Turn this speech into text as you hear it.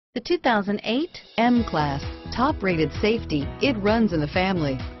The 2008 M-Class. Top-rated safety, it runs in the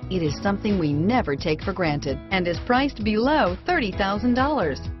family. It is something we never take for granted and is priced below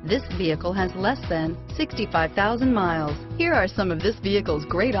 $30,000. This vehicle has less than 65,000 miles. Here are some of this vehicle's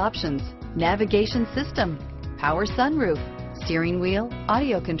great options: navigation system, power sunroof, steering wheel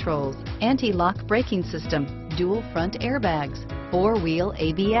audio controls, anti-lock braking system, dual front airbags, four-wheel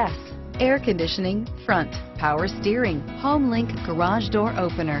ABS, air conditioning, front, power steering, home link garage door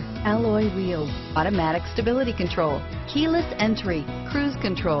opener, alloy wheels, automatic stability control, keyless entry, cruise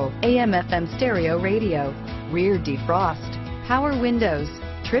control, AM/FM stereo radio, rear defrost, power windows,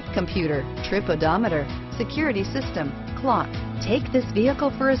 trip computer, trip odometer, security system, clock. Take this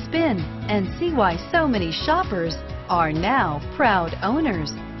vehicle for a spin and see why so many shoppers are now proud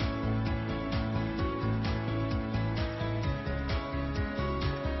owners.